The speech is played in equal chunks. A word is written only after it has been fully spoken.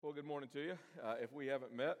Well, good morning to you. If we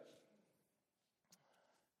haven't met,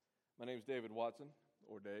 my name is David Watson,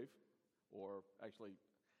 or Dave, or actually,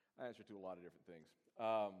 I answer to a lot of different things.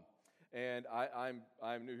 And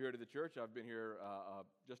I'm new here to the church. I've been here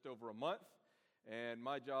just over a month, and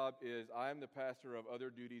my job is I'm the pastor of other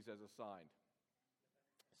duties as assigned.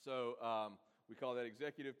 So we call that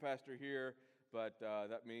executive pastor here, but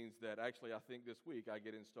that means that actually I think this week I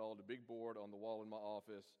get installed a big board on the wall in my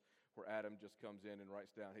office where Adam just comes in and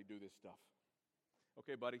writes down, hey, do this stuff.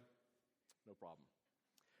 Okay, buddy, no problem.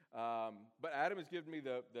 But Adam has given me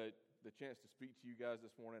the chance to speak to you guys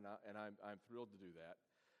this morning, and I'm thrilled to do that.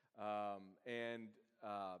 And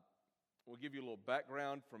we'll give you a little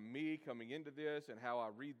background from me coming into this and how I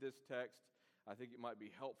read this text. I think it might be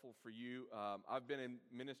helpful for you. I've been in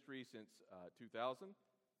ministry since 2000,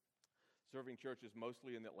 serving churches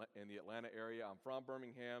mostly in the Atlanta area. I'm from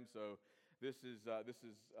Birmingham, so this is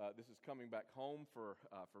coming back home for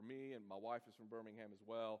me, and my wife is from Birmingham as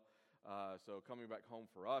well. So coming back home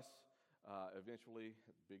for us eventually,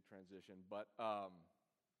 big transition. But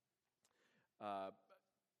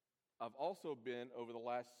I've also been over the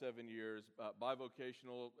last 7 years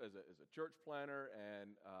bivocational as a church planner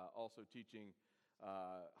and also teaching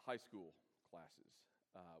high school classes,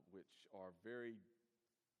 which are very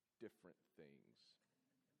different things.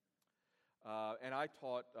 And I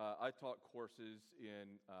taught courses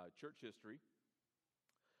in church history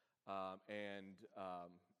and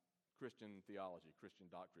Christian theology, Christian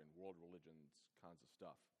doctrine, world religions, kinds of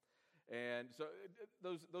stuff. And so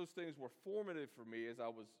those things were formative for me as I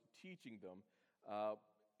was teaching them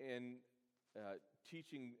and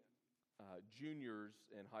teaching juniors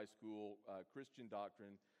in high school Christian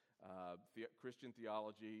doctrine, Christian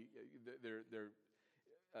theology.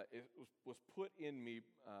 It was put in me.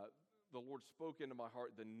 The Lord spoke into my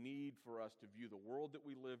heart the need for us to view the world that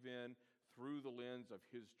we live in through the lens of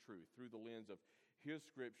His truth, through the lens of His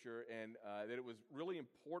Scripture, and that it was really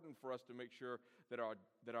important for us to make sure that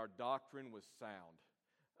our doctrine was sound.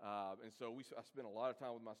 And so I spent a lot of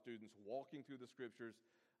time with my students walking through the Scriptures,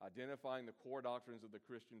 identifying the core doctrines of the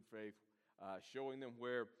Christian faith, showing them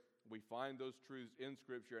where we find those truths in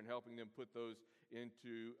Scripture, and helping them put those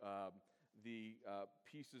into the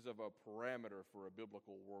pieces of a parameter for a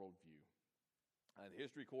biblical worldview. The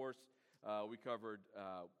history course, we covered,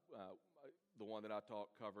 the one that I taught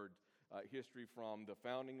covered history from the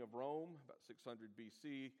founding of Rome, about 600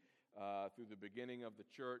 BC, through the beginning of the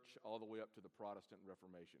church, all the way up to the Protestant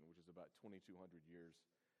Reformation, which is about 2,200 years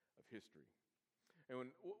of history. And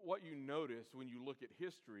what you notice when you look at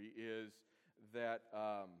history is that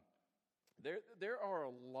there are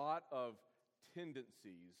a lot of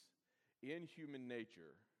tendencies in human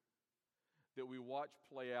nature that we watch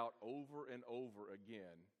play out over and over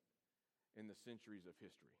again in the centuries of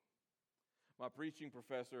history. My preaching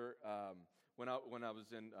professor, when I was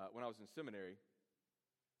in seminary,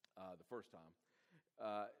 the first time,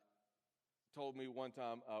 told me one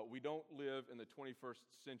time, we don't live in the 21st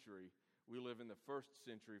century, we live in the first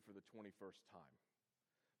century for the 21st time,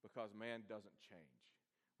 because man doesn't change.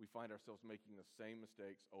 We find ourselves making the same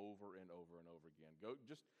mistakes over and over and over again. Or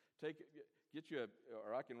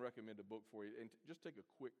I can recommend a book for you, and just take a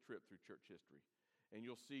quick trip through church history, and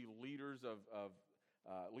you'll see leaders of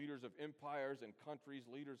empires and countries,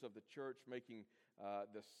 leaders of the church, making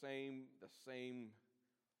the same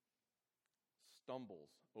stumbles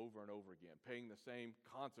over and over again, paying the same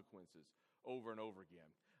consequences over and over again.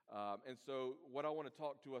 And so, what I want to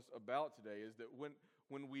talk to us about today is that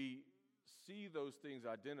when we see those things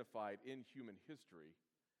identified in human history,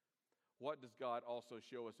 what does God also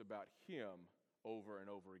show us about Him over and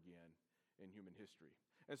over again in human history?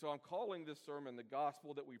 And so I'm calling this sermon the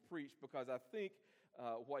gospel that we preach, because I think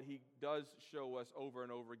what He does show us over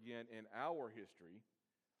and over again in our history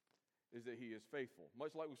is that He is faithful,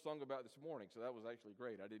 much like we sung about this morning. So that was actually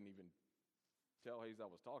great. I didn't even tell Hayes I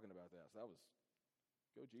was talking about that. So that was,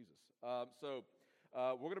 go Jesus. So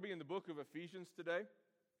we're going to be in the book of Ephesians today.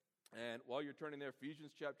 And while you're turning there,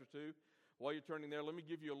 Ephesians chapter 2, while you're turning there, let me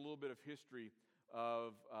give you a little bit of history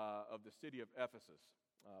of the city of Ephesus.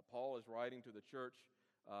 Paul is writing to the church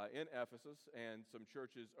in Ephesus and some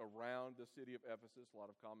churches around the city of Ephesus. A lot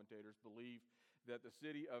of commentators believe that the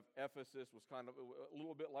city of Ephesus was kind of a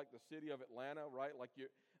little bit like the city of Atlanta, right? Like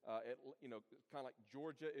kind of like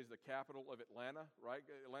Georgia is the capital of Atlanta, right?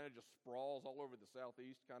 Atlanta just sprawls all over the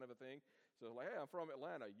southeast, kind of a thing. So like, hey, I'm from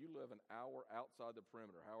Atlanta. You live an hour outside the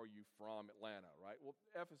perimeter. How are you from Atlanta, right? Well,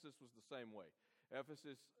 Ephesus was the same way.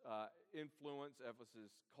 Ephesus influence, Ephesus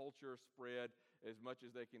culture spread as much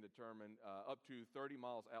as they can determine up to 30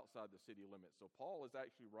 miles outside the city limits. So Paul is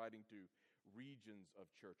actually writing to regions of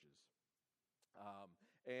churches.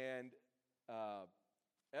 And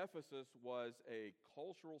Ephesus was a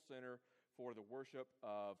cultural center for the worship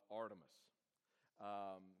of Artemis,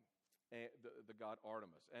 and the god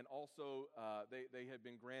Artemis. And also, they had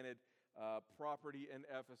been granted property in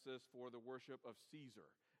Ephesus for the worship of Caesar,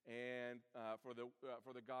 and for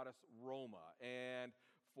the goddess Roma, and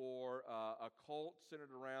for a cult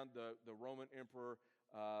centered around the Roman emperor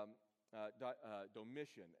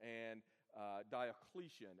Domitian and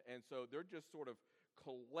Diocletian. And so they're just sort of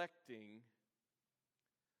collecting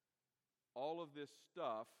all of this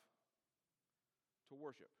stuff to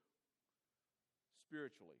worship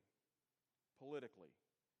spiritually, politically,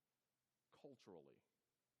 culturally.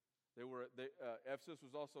 Ephesus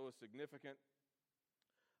was also a significant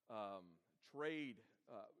trade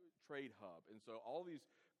hub, and so all these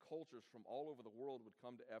cultures from all over the world would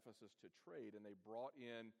come to Ephesus to trade, and they brought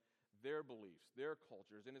in their beliefs, their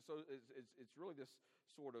cultures, and it's really this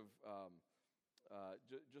sort of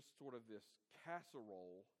just sort of this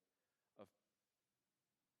casserole of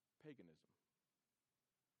paganism.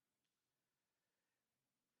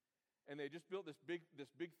 And they just built this big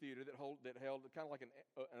theater that held kind of like an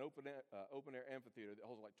open air amphitheater that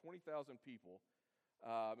holds like 20,000 people.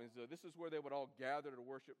 And so this is where they would all gather to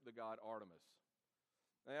worship the god Artemis.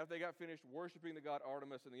 And after they got finished worshiping the god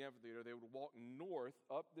Artemis in the amphitheater, they would walk north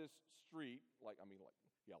up this street. Like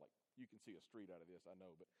you can see a street out of this, I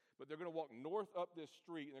know, but they're going to walk north up this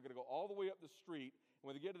street, and they're going to go all the way up the street.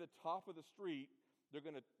 And when they get to the top of the street, they're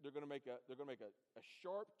going to make a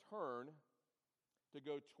sharp turn to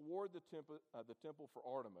go toward the temple for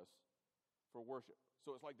Artemis for worship.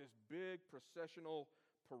 So it's like this big processional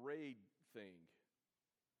parade thing,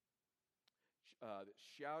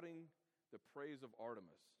 shouting the praise of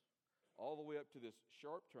Artemis all the way up to this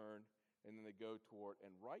sharp turn, and then they go toward,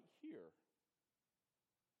 and right here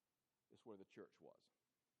is where the church was.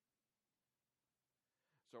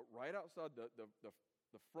 So right outside the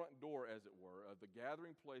front door, as it were, of the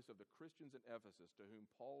gathering place of the Christians in Ephesus to whom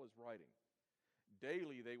Paul is writing,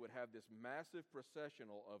 daily they would have this massive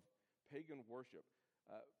processional of pagan worship,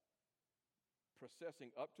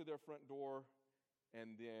 processing up to their front door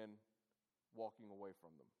and then walking away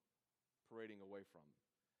from them, parading away from them.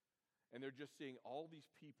 And they're just seeing all these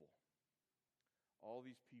people.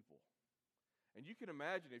 And you can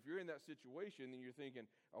imagine if you're in that situation and you're thinking,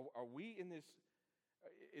 are we in this,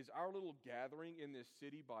 is our little gathering in this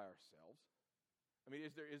city by ourselves? I mean,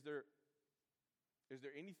 is there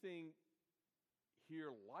anything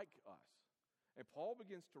here like us? And Paul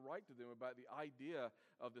begins to write to them about the idea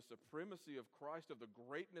of the supremacy of Christ, of the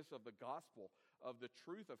greatness of the gospel, of the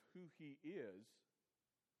truth of who he is,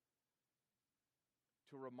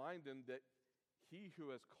 to remind them that he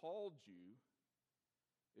who has called you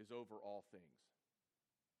is over all things.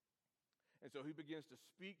 And so he begins to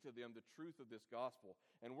speak to them the truth of this gospel.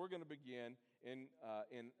 And we're going to begin in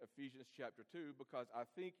Ephesians chapter 2, because I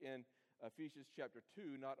think in Ephesians chapter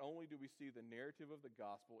 2, not only do we see the narrative of the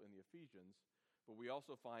gospel in the Ephesians, but we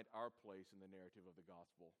also find our place in the narrative of the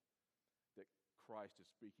gospel that Christ is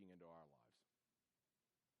speaking into our lives.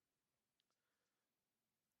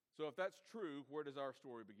 So if that's true, where does our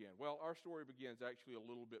story begin? Well, our story begins actually a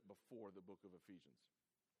little bit before the book of Ephesians.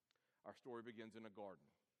 Our story begins in a garden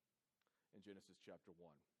in Genesis chapter 1.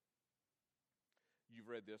 You've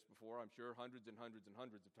read this before, I'm sure, hundreds and hundreds and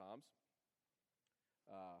hundreds of times,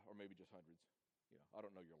 or maybe just hundreds. I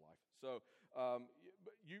don't know your life. So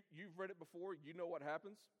but you've read it before. You know what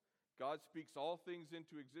happens. God speaks all things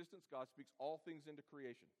into existence. God speaks all things into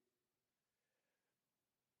creation.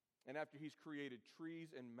 And after he's created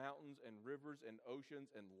trees and mountains and rivers and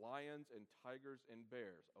oceans and lions and tigers and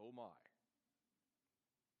bears, oh my,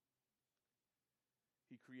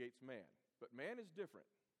 he creates man. But man is different,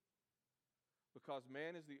 because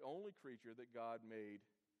man is the only creature that God made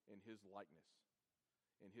in his likeness,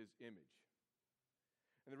 in his image.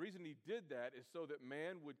 And the reason he did that is so that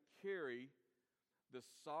man would carry the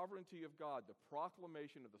sovereignty of God, the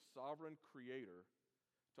proclamation of the sovereign creator,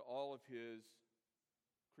 to all of his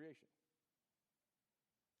creation.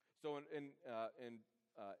 So in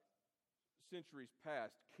centuries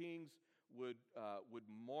past, kings would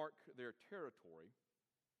mark their territory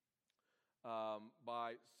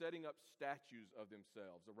by setting up statues of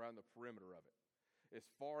themselves around the perimeter of it. As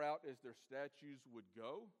far out as their statues would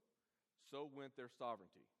go, so went their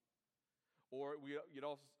sovereignty. Or you'd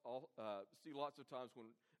also see lots of times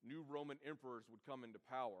when new Roman emperors would come into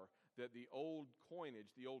power, that the old coinage,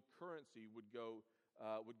 the old currency would go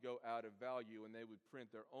out of value, and they would print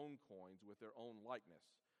their own coins with their own likeness,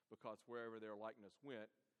 because wherever their likeness went,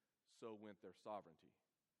 so went their sovereignty.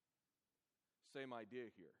 Same idea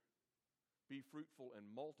here. Be fruitful and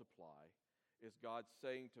multiply is God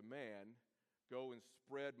saying to man, go and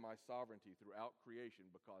spread my sovereignty throughout creation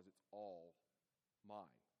because it's all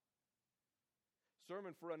mine.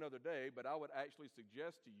 Sermon for another day, but I would actually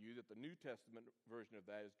suggest to you that the New Testament version of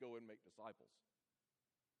that is go and make disciples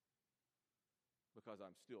because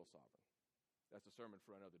I'm still sovereign. That's a sermon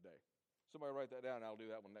for another day. Somebody write that down, and I'll do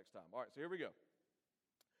that one next time. All right, so here we go.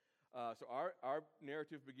 So our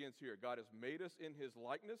narrative begins here. God has made us in his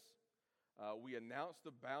likeness. We announce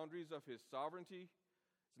the boundaries of his sovereignty.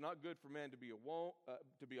 It's not good for man to be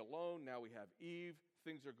alone. Now we have Eve.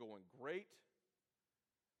 Things are going great.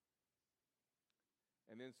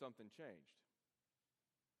 And then something changed.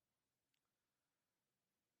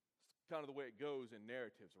 It's kind of the way it goes in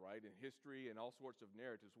narratives, right? In history and all sorts of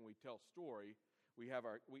narratives, when we tell story, we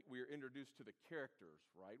are introduced to the characters,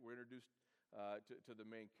 right? We're introduced to the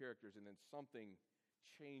main characters, and then something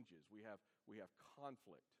changes. We have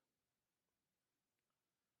conflict.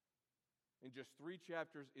 In just 3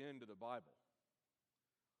 chapters into the Bible,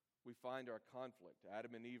 we find our conflict.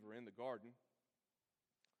 Adam and Eve are in the garden,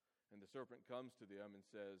 and the serpent comes to them and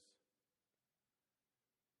says,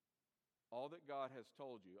 all that God has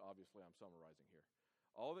told you, obviously I'm summarizing here,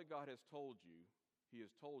 all that God has told you, he has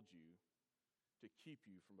told you to keep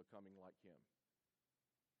you from becoming like him.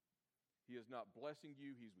 He is not blessing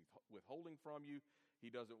you, he's withholding from you. He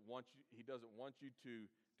doesn't want you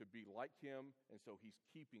to be like him, and so he's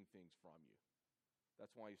keeping things from you.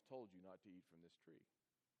 That's why he's told you not to eat from this tree.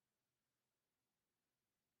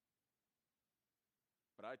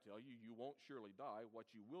 But I tell you, you won't surely die. What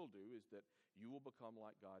you will do is that you will become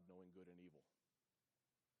like God, knowing good and evil.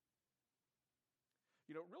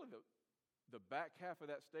 You know, really the back half of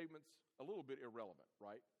that statement's a little bit irrelevant,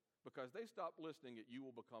 right? Because they stop listening at you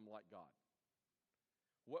will become like God.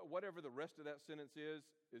 Whatever the rest of that sentence is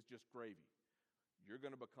just gravy. You're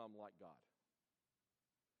going to become like God.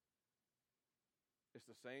 It's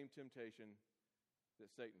the same temptation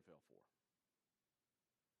that Satan fell for.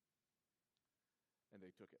 And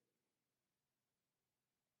they took it.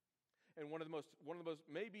 And one of the most,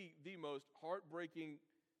 maybe the most heartbreaking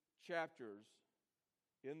chapters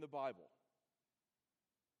in the Bible,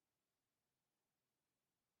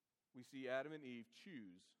 we see Adam and Eve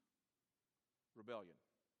choose rebellion.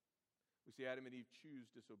 We see Adam and Eve choose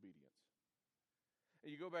disobedience.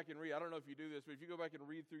 And you go back and read, I don't know if you do this, but if you go back and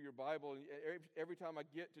read through your Bible, and every time I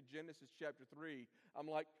get to Genesis chapter 3, I'm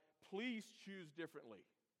like, please choose differently.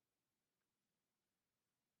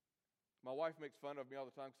 My wife makes fun of me all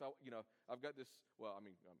the time because I've got this, lots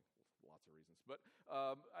of reasons, but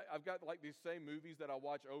I've got like these same movies that I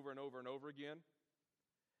watch over and over and over again.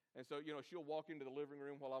 And so, she'll walk into the living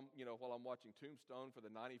room while I'm watching Tombstone for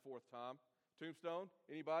the 94th time. Tombstone?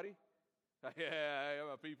 Anybody? Yeah, I'm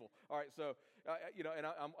a people. All right, so, and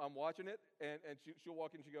I'm watching it, and she'll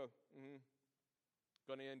walk in and she'll go,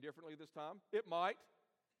 going to end differently this time? It might.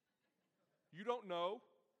 You don't know.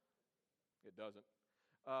 It doesn't.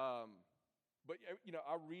 But,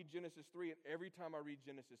 I read Genesis 3, and every time I read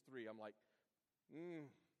Genesis 3, I'm like,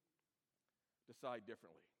 decide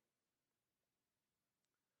differently.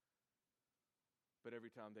 But every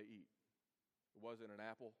time they eat. It wasn't an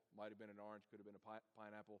apple, might have been an orange, could have been a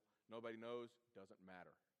pineapple. Nobody knows, doesn't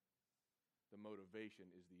matter. The motivation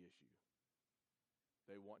is the issue.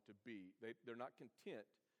 They want to be, they're not content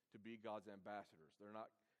to be God's ambassadors. They're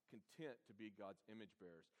not content to be God's image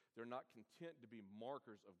bearers. They're not content to be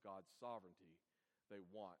markers of God's sovereignty. They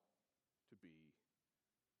want to be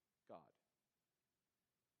God.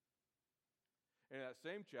 And in that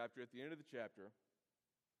same chapter, at the end of the chapter,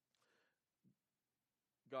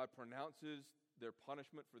 God pronounces their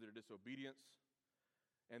punishment for their disobedience,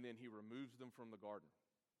 and then he removes them from the garden.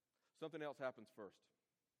 Something else happens first.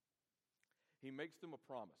 He makes them a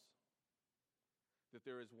promise that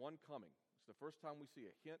there is one coming. It's the first time we see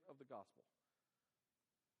a hint of the gospel.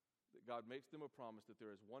 That God makes them a promise that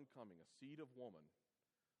there is one coming, a seed of woman,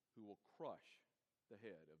 who will crush the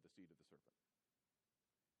head of the seed of the serpent.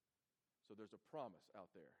 So there's a promise out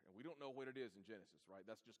there, and we don't know what it is in Genesis, right?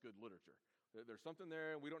 That's just good literature. There's something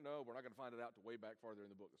there, and we don't know. We're not going to find it out to way back farther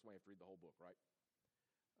in the book. That's why you have to read the whole book, right?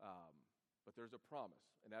 But there's a promise,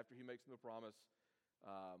 and after he makes them a promise,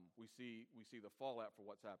 we see the fallout for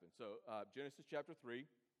what's happened. So Genesis chapter 3,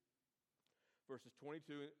 verses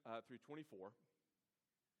 22 through 24,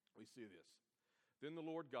 we see this. Then the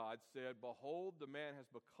Lord God said, "Behold, the man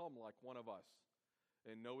has become like one of us,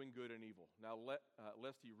 in knowing good and evil. Now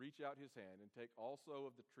lest he reach out his hand and take also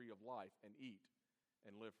of the tree of life and eat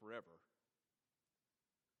and live forever.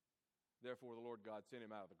 Therefore the Lord God sent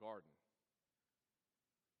him out of the garden."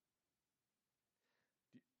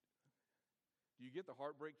 Do you get the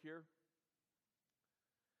heartbreak here?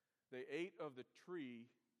 They ate of the tree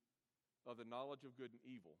of the knowledge of good and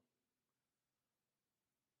evil.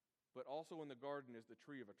 But also in the garden is the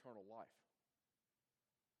tree of eternal life.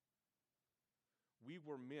 We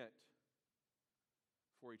were meant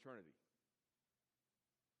for eternity.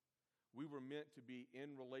 We were meant to be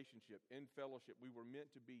in relationship, in fellowship. We were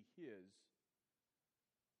meant to be His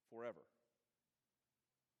forever.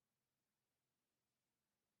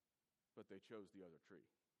 But they chose the other tree.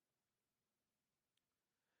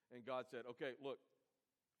 And God said, okay, look,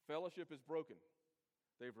 fellowship is broken.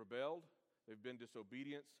 They've rebelled. They've been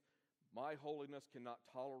disobedient. My holiness cannot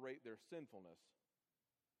tolerate their sinfulness.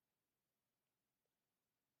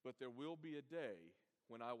 But there will be a day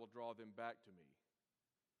when I will draw them back to me.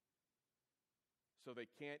 So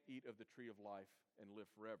they can't eat of the tree of life and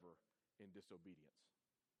live forever in disobedience.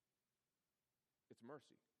 It's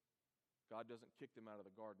mercy. God doesn't kick them out of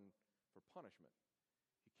the garden for punishment.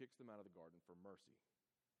 He kicks them out of the garden for mercy.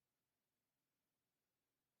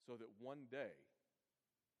 So that one day,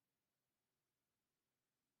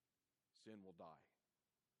 sin will die.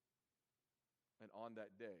 And on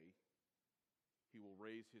that day, He will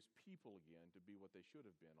raise His people again to be what they should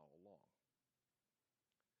have been all along.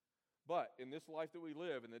 But in this life that we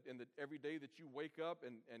live, in the every day that you wake up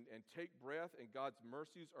and take breath, and God's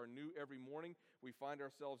mercies are new every morning, we find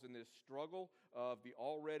ourselves in this struggle of the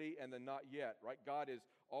already and the not yet, right? God has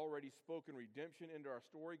already spoken redemption into our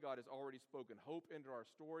story. God has already spoken hope into our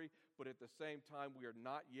story, but at the same time, we are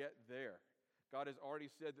not yet there. God has already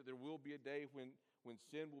said that there will be a day when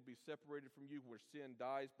sin will be separated from you, where sin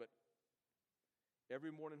dies, but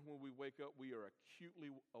every morning when we wake up, we are acutely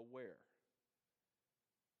aware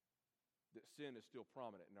that sin is still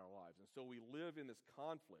prominent in our lives. And so we live in this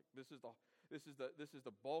conflict. This is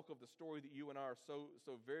the bulk of the story that you and I are so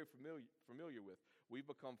very familiar with. We've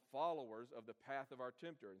become followers of the path of our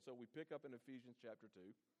tempter. And so we pick up in Ephesians chapter 2.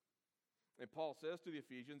 And Paul says to the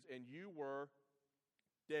Ephesians, "And you were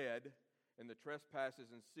dead in the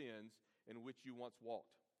trespasses and sins in which you once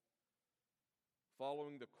walked,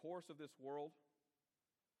 following the course of this world,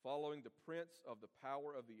 following the prince of the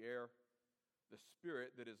power of the air, the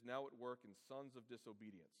spirit that is now at work in sons of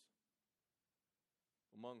disobedience,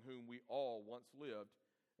 among whom we all once lived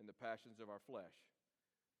in the passions of our flesh,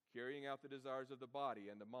 carrying out the desires of the body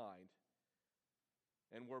and the mind,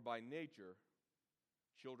 and were by nature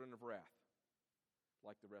children of wrath,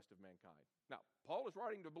 like the rest of mankind." Now, Paul is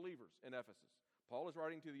writing to believers in Ephesus. Paul is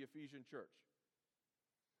writing to the Ephesian church.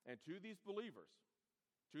 And to these believers,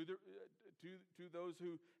 to those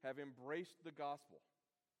who have embraced the gospel,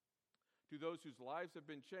 to those whose lives have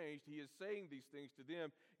been changed, he is saying these things to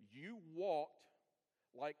them. You walked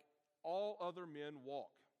like all other men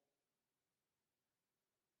walk.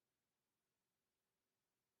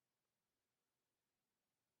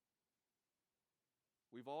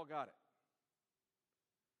 We've all got it.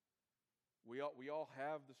 We all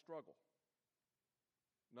have the struggle.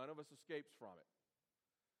 None of us escapes from it.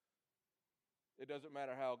 It doesn't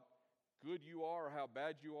matter how good you are or how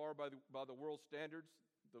bad you are by the world's standards.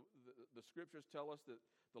 The scriptures tell us that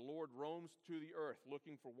the Lord roams to the earth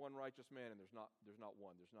looking for one righteous man, and there's not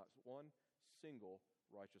one. There's not one single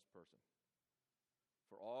righteous person.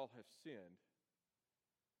 For all have sinned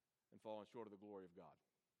and fallen short of the glory of God.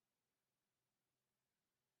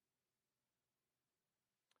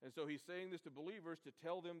 And so he's saying this to believers to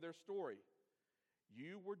tell them their story.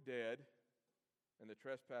 You were dead in the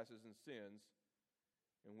trespasses and sins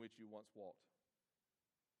in which you once walked.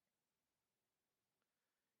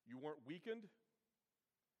 You weren't weakened.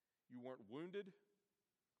 You weren't wounded.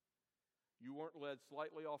 You weren't led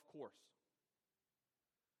slightly off course.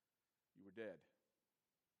 You were dead.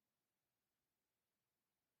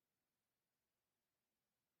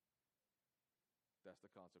 That's the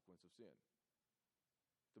consequence of sin.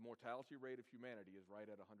 The mortality rate of humanity is right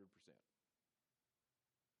at 100%.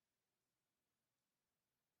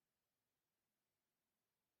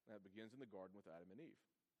 That begins in the garden with Adam and Eve.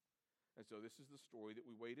 And so this is the story that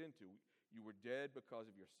we wade into. You were dead because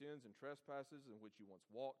of your sins and trespasses in which you once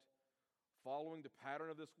walked, following the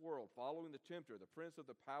pattern of this world, following the tempter, the prince of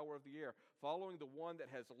the power of the air, following the one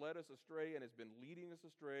that has led us astray and has been leading us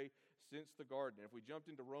astray since the garden. If we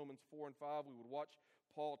jumped into Romans 4 and 5, we would watch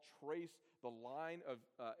Paul trace the line of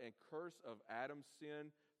and curse of Adam's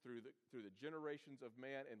sin through the generations of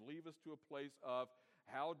man and leave us to a place of,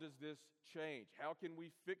 how does this change? How can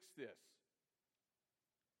we fix this?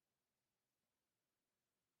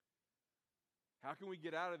 How can we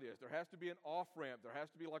get out of this? There has to be an off-ramp. There has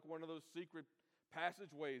to be like one of those secret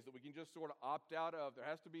passageways that we can just sort of opt out of. There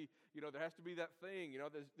has to be, there has to be that thing.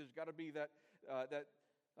 There's got to be that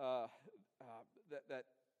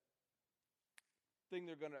thing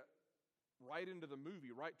they're going to right into the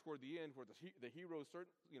movie, right toward the end, where the hero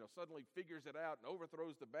suddenly figures it out and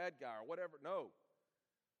overthrows the bad guy or whatever. No.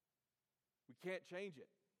 We can't change it.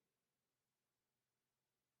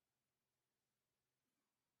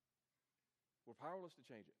 We're powerless to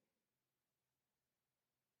change it.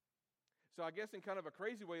 So I guess in kind of a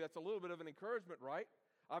crazy way, that's a little bit of an encouragement, right?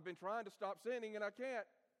 I've been trying to stop sinning and I can't.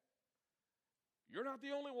 You're not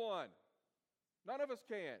the only one. None of us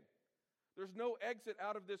can. There's no exit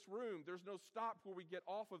out of this room. There's no stop where we get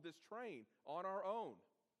off of this train on our own.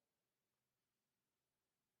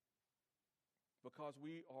 Because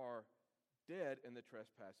we are dead in the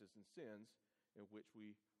trespasses and sins in which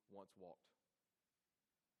we once walked.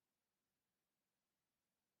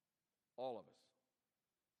 All of us,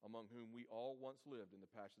 among whom we all once lived in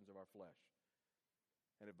the passions of our flesh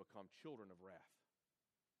and have become children of wrath.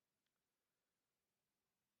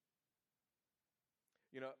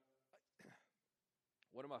 You know,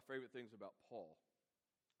 one of my favorite things about Paul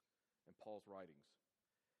and Paul's writings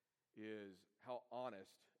is how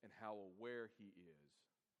honest and how aware he is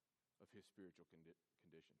of his spiritual condition.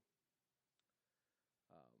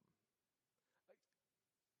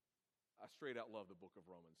 I straight out love the book of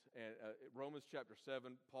Romans. And Romans chapter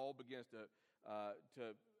 7, Paul begins to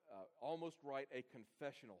almost write a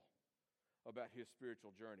confessional about his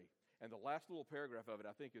spiritual journey. And the last little paragraph of it,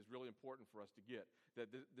 I think, is really important for us to get.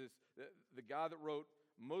 That the guy that wrote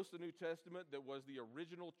most of the New Testament, that was the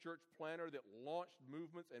original church planner that launched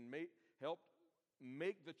movements and helped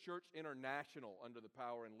make the church international under the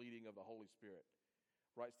power and leading of the Holy Spirit,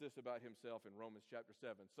 writes this about himself in Romans chapter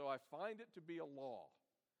 7. So I find it to be a law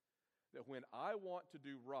that when I want to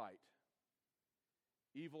do right,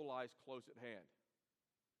 evil lies close at hand.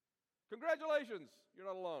 Congratulations,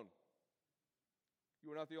 you're not alone.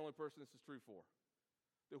 You are not the only person this is true for.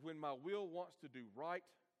 That when my will wants to do right,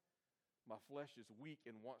 my flesh is weak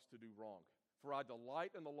and wants to do wrong. For I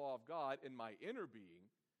delight in the law of God in my inner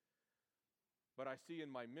being, but I see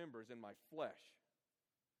in my members, in my flesh,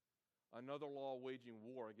 another law waging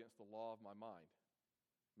war against the law of my mind,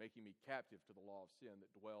 making me captive to the law of sin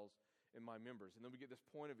that dwells in my members. And then we get this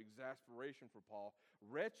point of exasperation for Paul.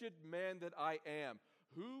 Wretched man that I am,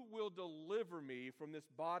 who will deliver me from this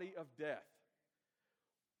body of death?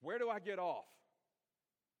 Where do I get off?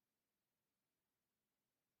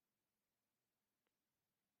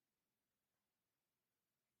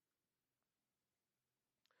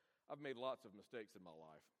 I've made lots of mistakes in my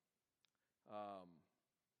life.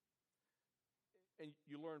 And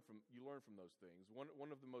you learn from those things.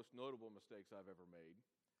 One of the most notable mistakes I've ever made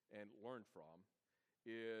and learned from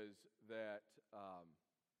is that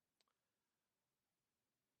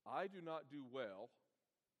I do not do well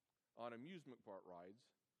on amusement park rides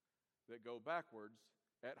that go backwards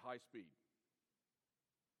at high speed.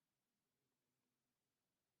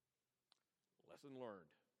 Lesson learned.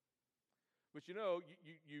 But you know,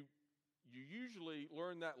 you usually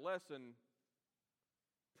learn that lesson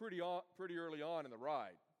pretty early on in the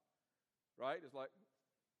ride, right? It's like,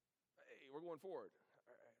 hey, we're going forward.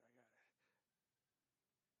 All right, I got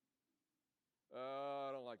it.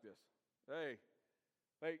 I don't like this.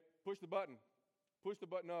 Hey, push the button. Push the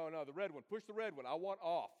button. No, the red one. Push the red one. I want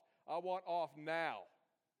off. I want off now.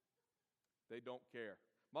 They don't care.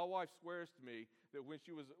 My wife swears to me that when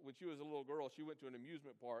she was a little girl, she went to an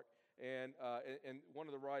amusement park, and one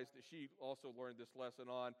of the rides that she also learned this lesson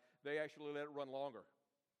on, they actually let it run longer.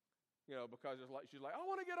 You know, because she's like, I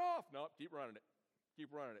want to get off. No, keep running it.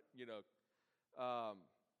 Keep running it. You know,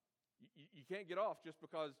 you can't get off just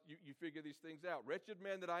because you figure these things out. Wretched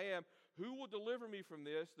man that I am, who will deliver me from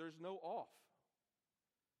this? There's no off.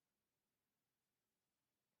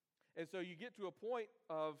 And so you get to a point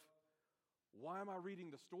of, why am I reading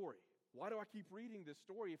the story? Why do I keep reading this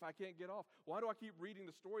story if I can't get off? Why do I keep reading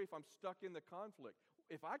the story if I'm stuck in the conflict?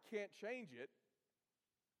 If I can't change it,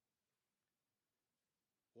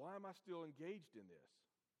 why am I still engaged in this?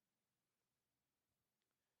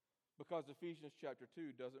 Because Ephesians chapter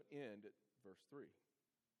 2 doesn't end at verse 3.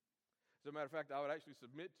 As a matter of fact, I would actually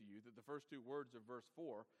submit to you that the first two words of verse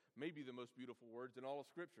 4 may be the most beautiful words in all of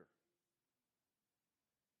Scripture.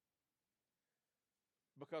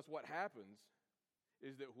 Because what happens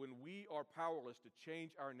is that when we are powerless to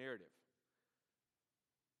change our narrative,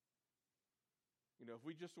 you know, if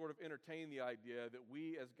we just sort of entertain the idea that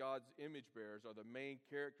we as God's image bearers are the main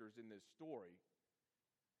characters in this story,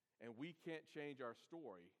 and we can't change our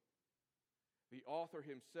story, the author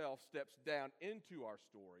himself steps down into our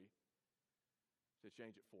story to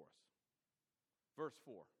change it for us. Verse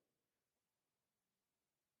 4.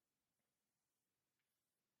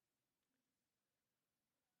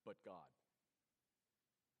 But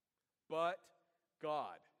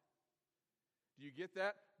God. Do you get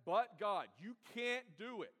that? But God. You can't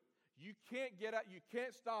do it. You can't get out. You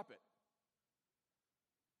can't stop it.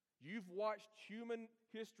 You've watched human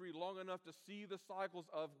history long enough to see the cycles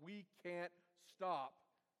of we can't stop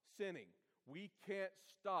sinning. We can't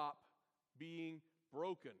stop being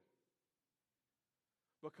broken.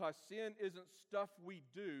 Because sin isn't stuff we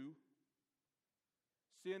do.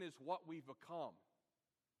 Sin is what we've become.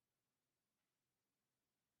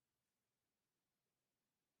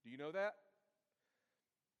 Do you know that?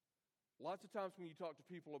 Lots of times when you talk to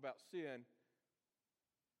people about sin,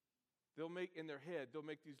 they'll make in their head, they'll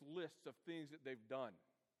make these lists of things that they've done.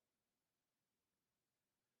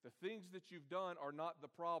 The things that you've done are not the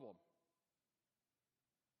problem.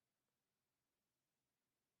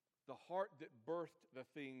 The heart that birthed the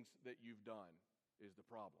things that you've done is the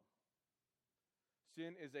problem.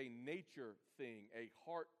 Sin is a nature thing, a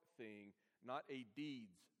heart thing, not a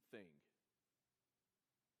deeds thing.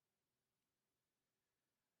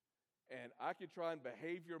 And I can try and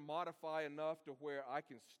behavior modify enough to where I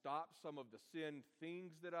can stop some of the sin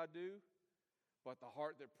things that I do, but the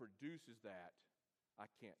heart that produces that, I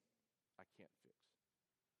can't fix.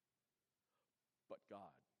 But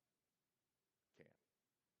God can.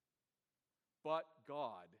 But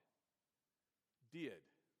God did.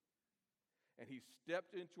 And he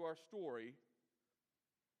stepped into our story,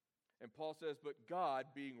 and Paul says, but God,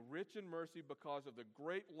 being rich in mercy because of the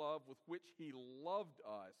great love with which he loved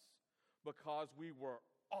us, because we were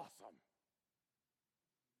awesome.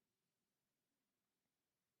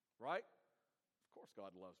 Right? Of course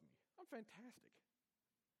God loves me. I'm fantastic.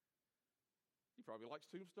 He probably likes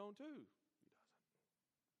Tombstone too. He doesn't.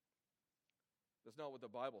 That's not what the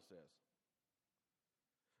Bible says.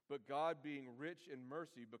 But God, being rich in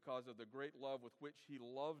mercy because of the great love with which he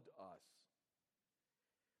loved us,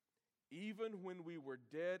 even when we were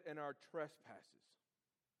dead in our trespasses,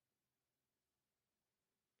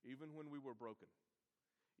 even when we were broken,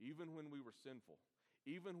 even when we were sinful,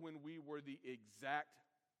 even when we were the exact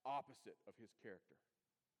opposite of his character,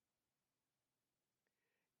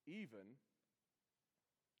 even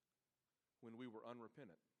when we were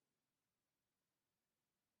unrepentant,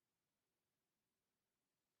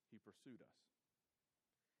 he pursued us.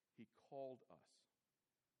 He called us.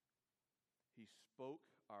 He spoke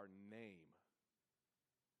our name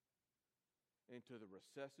into the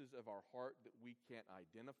recesses of our heart that we can't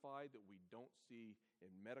identify, that we don't see in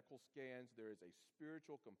medical scans. There is a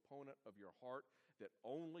spiritual component of your heart that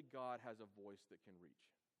only God has a voice that can reach.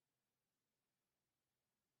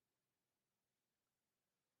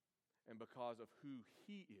 And because of who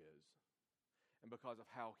he is, and because of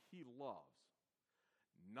how he loves,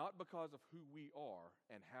 not because of who we are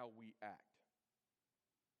and how we act,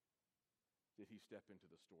 did he step into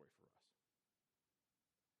the story for us.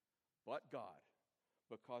 But God,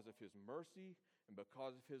 because of his mercy and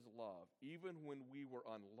because of his love, even when we were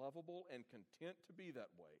unlovable and content to be that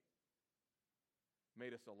way,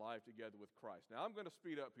 made us alive together with Christ. Now I'm going to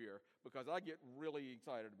speed up here because I get really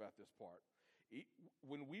excited about this part.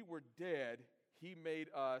 When we were dead, he made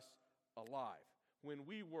us alive. When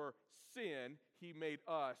we were sin, he made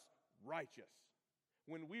us righteous.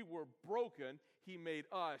 When we were broken, he made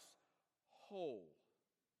us whole.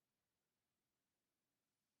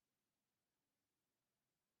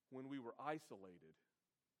 When we were isolated,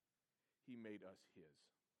 he made us his.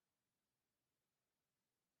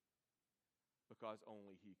 Because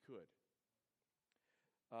only he could.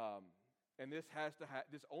 And this has to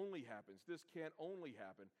this only happens. This can only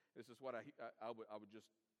happen. This is what I would just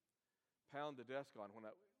pound the desk on when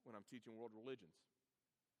I'm teaching world religions.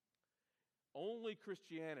 Only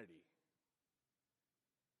Christianity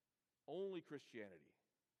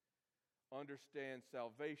understands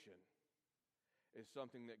salvation is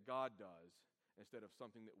something that God does instead of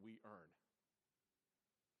something that we earn.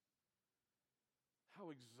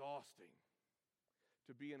 How exhausting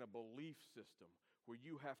to be in a belief system where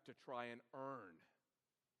you have to try and earn.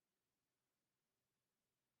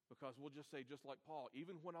 Because we'll just say, just like Paul,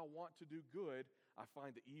 even when I want to do good, I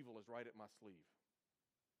find the evil is right at my sleeve.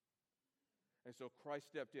 And so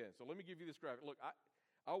Christ stepped in. So let me give you this graphic. Look,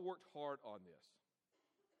 I worked hard on this.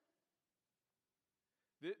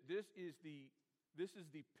 This is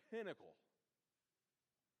the pinnacle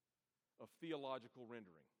of theological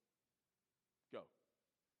rendering. Go.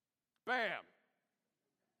 Bam!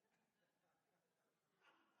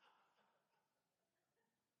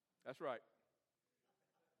 That's right.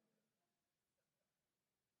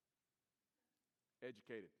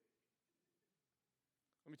 Educated.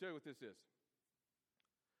 Let me tell you what this is.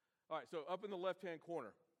 All right, so up in the left-hand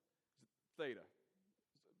corner is theta.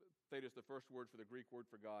 Theta is the first word for the Greek word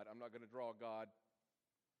for God. I'm not going to draw God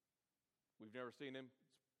We've never seen him.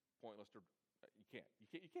 It's pointless to, you can't.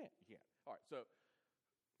 All right, so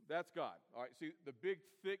that's God. All right, see the big,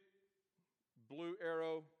 thick blue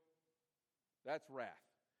arrow, that's wrath.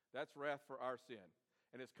 That's wrath for our sin.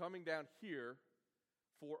 And it's coming down here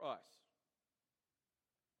for us.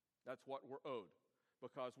 That's what we're owed,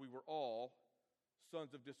 because we were all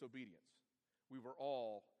sons of disobedience. We were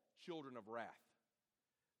all children of wrath.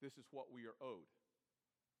 This is what we are owed.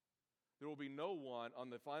 There will be no one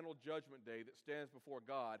on the final judgment day that stands before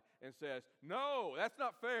God and says, no, that's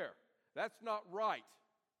not fair. That's not right.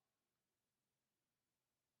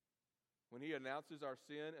 When he announces our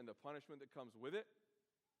sin and the punishment that comes with it,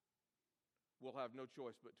 we'll have no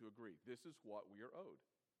choice but to agree. This is what we are owed.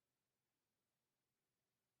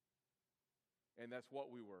 And that's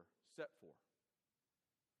what we were set for.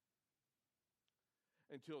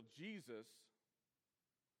 Until Jesus,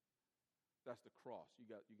 that's the cross. You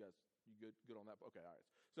good on that? Okay, all right.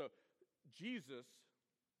 So Jesus,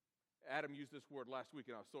 Adam used this word last week,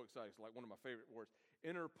 and I was so excited. It's like one of my favorite words.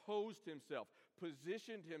 Interposed himself,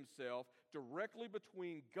 positioned himself directly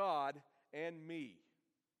between God and me.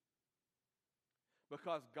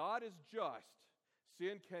 Because God is just,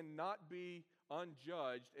 sin cannot be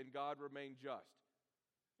unjudged and God remain just.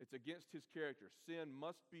 It's against his character. Sin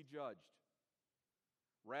must be judged.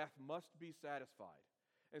 Wrath must be satisfied.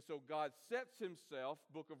 And so God sets himself,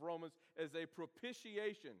 book of Romans, as a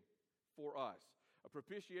propitiation for us. A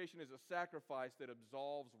propitiation is a sacrifice that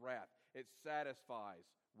absolves wrath. It satisfies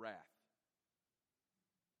wrath.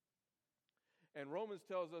 And Romans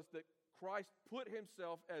tells us that Christ put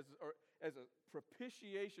himself as a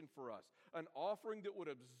propitiation for us, an offering that would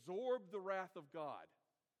absorb the wrath of God.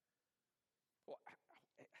 Well,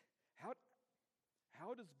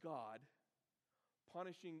 how does God,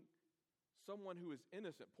 punishing someone who is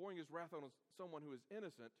innocent, pouring his wrath on someone who is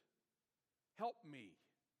innocent, help me?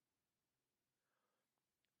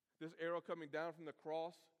 This arrow coming down from the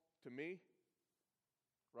cross to me,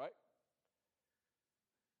 right?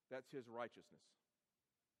 That's his righteousness.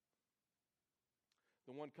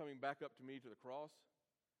 The one coming back up to me to the cross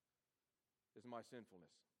is my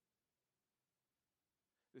sinfulness.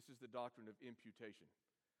 This is the doctrine of imputation.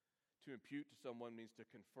 To impute to someone means to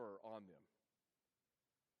confer on them.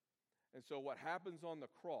 And so what happens on the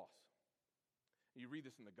cross, you read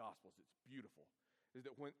this in the Gospels, it's beautiful, is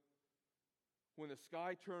that when the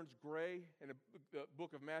sky turns gray, in the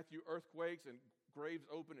book of Matthew, earthquakes and graves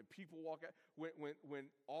open and people walk out, when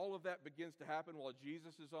all of that begins to happen while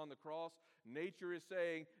Jesus is on the cross, nature is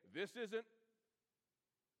saying, this isn't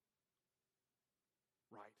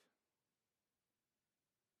right.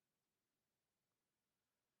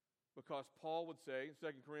 Because Paul would say in 2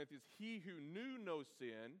 Corinthians, he who knew no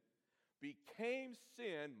sin became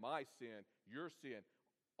sin, my sin, your sin,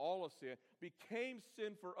 all of sin, became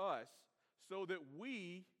sin for us so that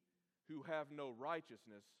we who have no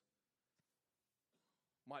righteousness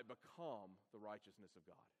might become the righteousness of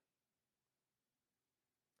God.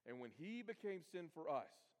 And when he became sin for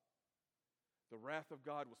us, the wrath of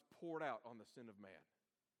God was poured out on the sin of man.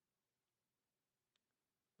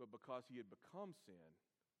 But because he had become sin,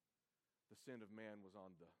 the sin of man was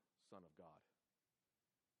on the Son of God.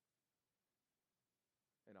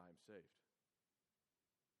 And I am saved.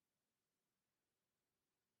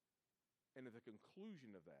 And at the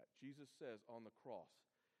conclusion of that, Jesus says on the cross,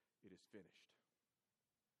 it is finished.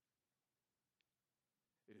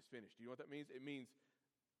 It is finished. Do you know what that means? It means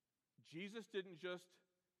Jesus didn't just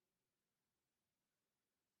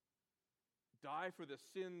die for the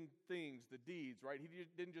sin things, the deeds, right? He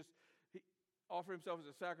didn't just offer himself as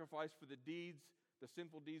a sacrifice for the deeds, the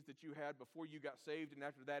sinful deeds that you had before you got saved, and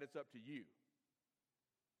after that it's up to you.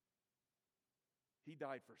 He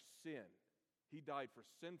died for sin. He died for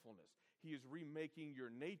sinfulness. He is remaking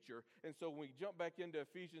your nature. And so when we jump back into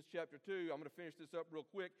Ephesians chapter 2, I'm going to finish this up real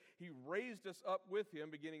quick. He raised us up with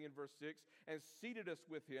him, beginning in verse 6, and seated us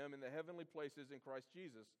with him in the heavenly places in Christ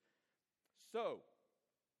Jesus. So,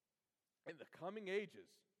 in the coming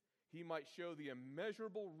ages, he might show the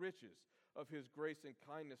immeasurable riches of his grace and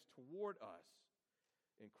kindness toward us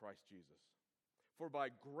in Christ Jesus. For by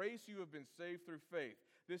grace you have been saved through faith.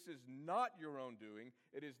 This is not your own doing.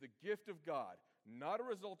 It is the gift of God, not a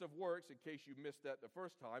result of works, in case you missed that the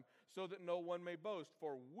first time, so that no one may boast.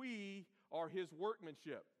 For we are his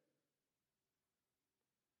workmanship.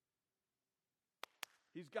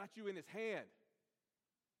 He's got you in his hand.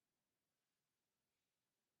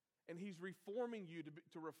 And he's reforming you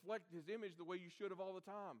to reflect his image the way you should have all the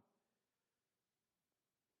time.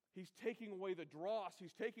 He's taking away the dross.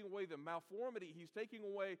 He's taking away the malformity. He's taking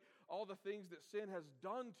away all the things that sin has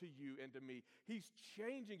done to you and to me. He's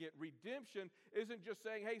changing it. Redemption isn't just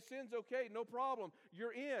saying, hey, sin's okay, no problem,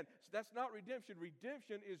 you're in. That's not redemption.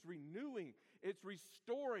 Redemption is renewing. It's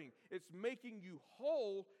restoring. It's making you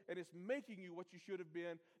whole, and it's making you what you should have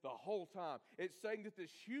been the whole time. It's saying that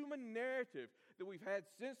this human narrative that we've had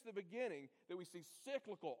since the beginning, that we see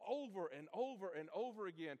cyclical over and over and over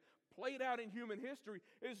again, played out in human history,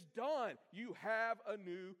 is done. You have a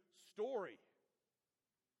new story.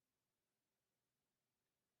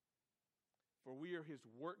 For we are His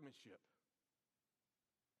workmanship,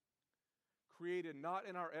 created not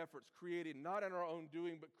in our efforts, created not in our own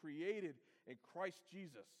doing, but created in Christ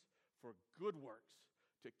Jesus for good works,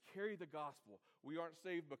 to carry the gospel. We aren't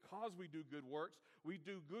saved because we do good works. We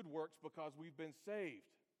do good works because we've been saved.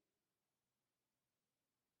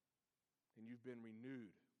 And you've been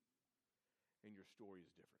renewed. And your story is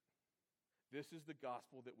different. This is the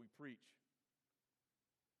gospel that we preach.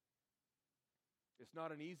 It's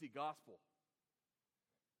not an easy gospel.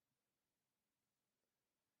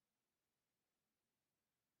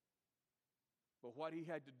 But what He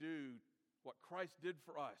had to do, what Christ did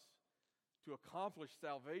for us to accomplish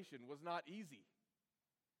salvation was not easy.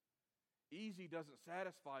 Easy doesn't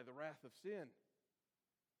satisfy the wrath of sin.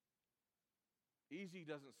 Easy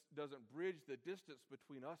doesn't bridge the distance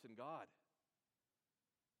between us and God.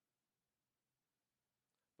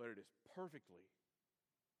 But it is perfectly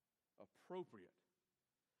appropriate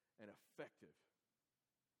and effective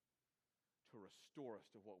to restore us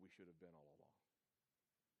to what we should have been all along.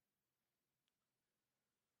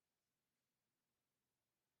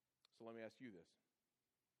 So let me ask you this.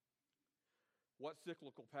 What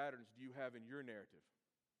cyclical patterns do you have in your narrative?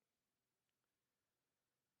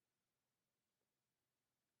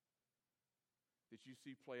 That you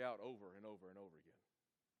see play out over and over and over again?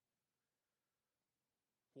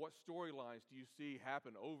 What storylines do you see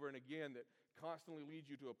happen over and again that constantly lead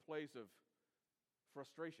you to a place of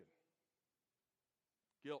frustration,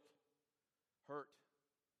 guilt, hurt,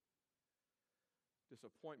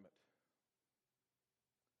 disappointment,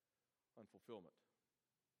 unfulfillment?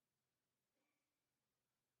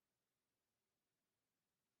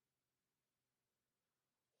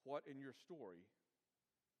 What in your story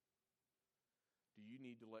do you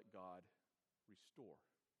need to let God restore,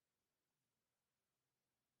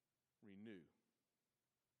 renew,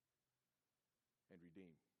 and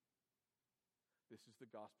redeem? This is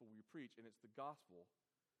the gospel we preach, and it's the gospel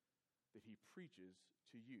that He preaches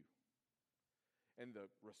to you. And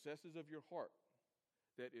the recesses of your heart,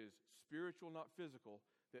 that is spiritual, not physical,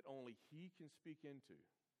 that only He can speak into.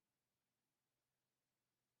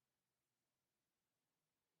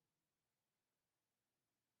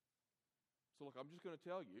 So look, I'm just going to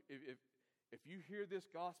tell you, if you hear this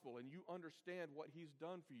gospel and you understand what He's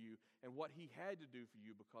done for you and what He had to do for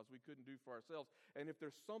you because we couldn't do for ourselves, and if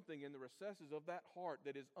there's something in the recesses of that heart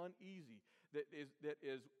that is uneasy, that is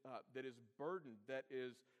burdened, that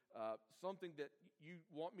is something that you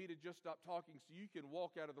want me to just stop talking so you can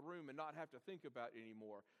walk out of the room and not have to think about it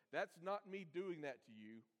anymore, that's not me doing that to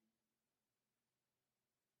you.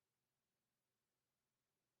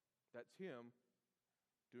 That's Him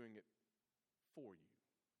doing it for you.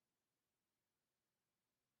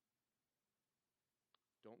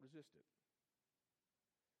 Don't resist it.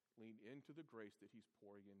 Lean into the grace that He's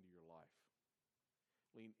pouring into your life.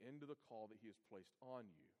 Lean into the call that He has placed on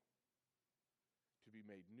you to be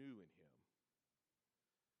made new in Him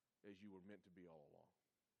as you were meant to be all along.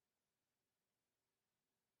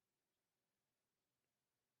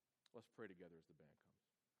 Let's pray together as the band comes.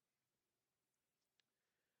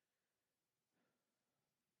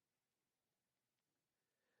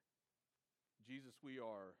 Jesus, we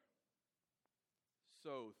are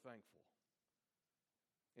so thankful.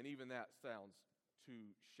 And even that sounds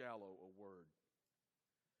too shallow a word.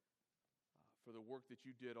 For the work that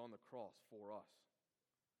you did on the cross for us.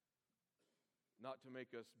 Not to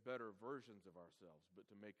make us better versions of ourselves, but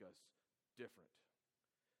to make us different.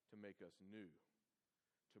 To make us new.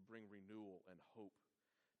 To bring renewal and hope.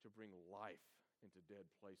 To bring life into dead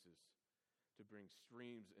places. To bring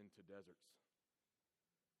streams into deserts.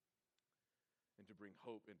 And to bring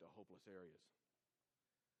hope into hopeless areas.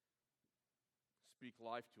 Speak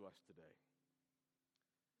life to us today.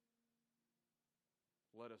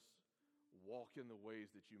 Let us walk in the ways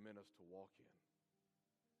that you meant us to walk in.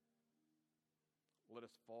 Let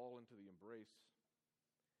us fall into the embrace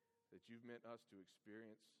that you've meant us to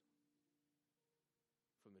experience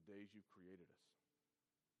from the days you've created us.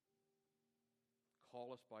 Call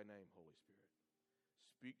us by name, Holy Spirit.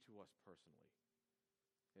 Speak to us personally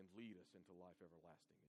and lead us into life everlasting.